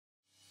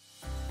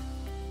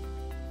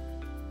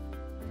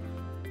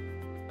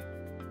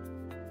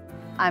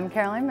I'm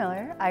Caroline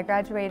Miller. I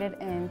graduated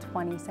in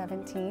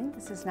 2017.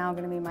 This is now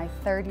going to be my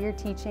third year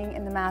teaching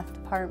in the math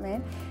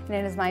department, and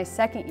it is my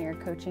second year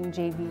coaching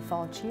JV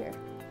Fall Cheer.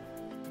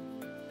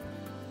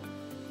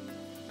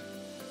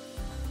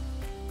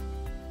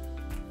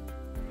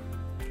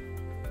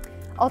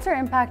 Alter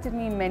impacted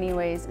me in many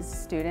ways as a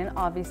student.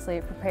 Obviously,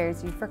 it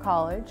prepares you for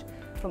college,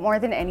 but more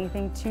than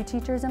anything, two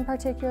teachers in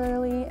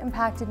particularly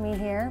impacted me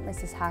here,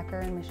 Mrs. Hacker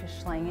and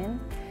Mrs. Schlangen.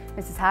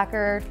 Mrs.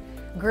 Hacker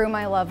grew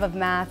my love of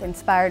math,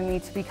 inspired me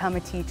to become a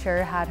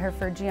teacher, had her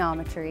for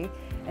geometry,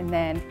 and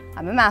then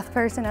I'm a math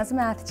person as a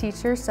math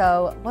teacher,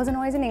 so wasn't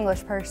always an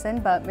English person,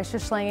 but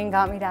Mrs. Schlangen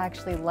got me to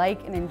actually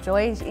like and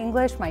enjoy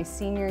English my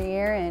senior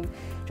year and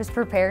just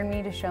prepared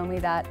me to show me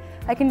that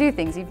I can do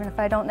things even if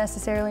I don't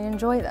necessarily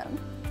enjoy them.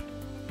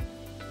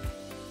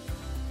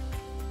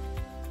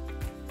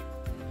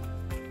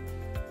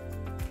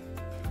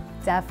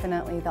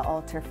 Definitely the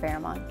Alter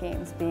Fairmont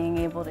games, being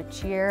able to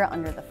cheer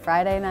under the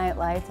Friday night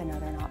lights. I know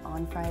they're not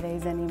on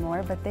Fridays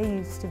anymore, but they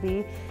used to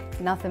be.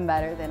 Nothing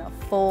better than a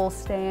full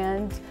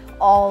stand.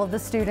 All of the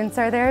students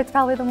are there. It's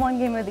probably the one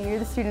game of the year.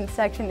 The student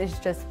section is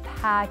just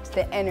packed.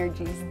 The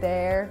energy's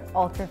there.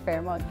 Alter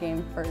Fairmont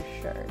game for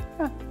sure.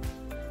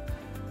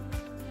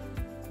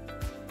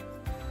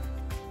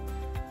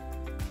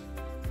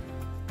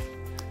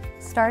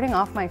 Starting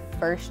off my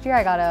first year,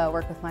 I got to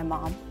work with my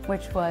mom,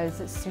 which was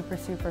super,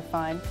 super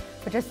fun.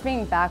 But just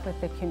being back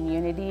with the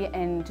community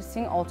and just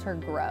seeing Alter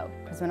grow.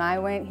 Because when I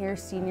went here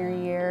senior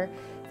year,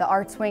 the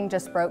arts wing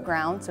just broke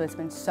ground, so it's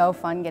been so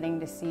fun getting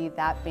to see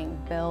that being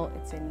built.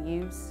 It's in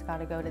use. Got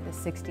to go to the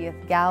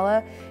 60th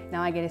gala.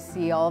 Now I get to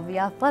see all of the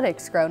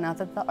athletics grow now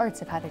that the arts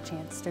have had a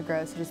chance to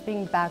grow. So just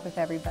being back with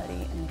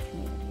everybody in the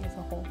community.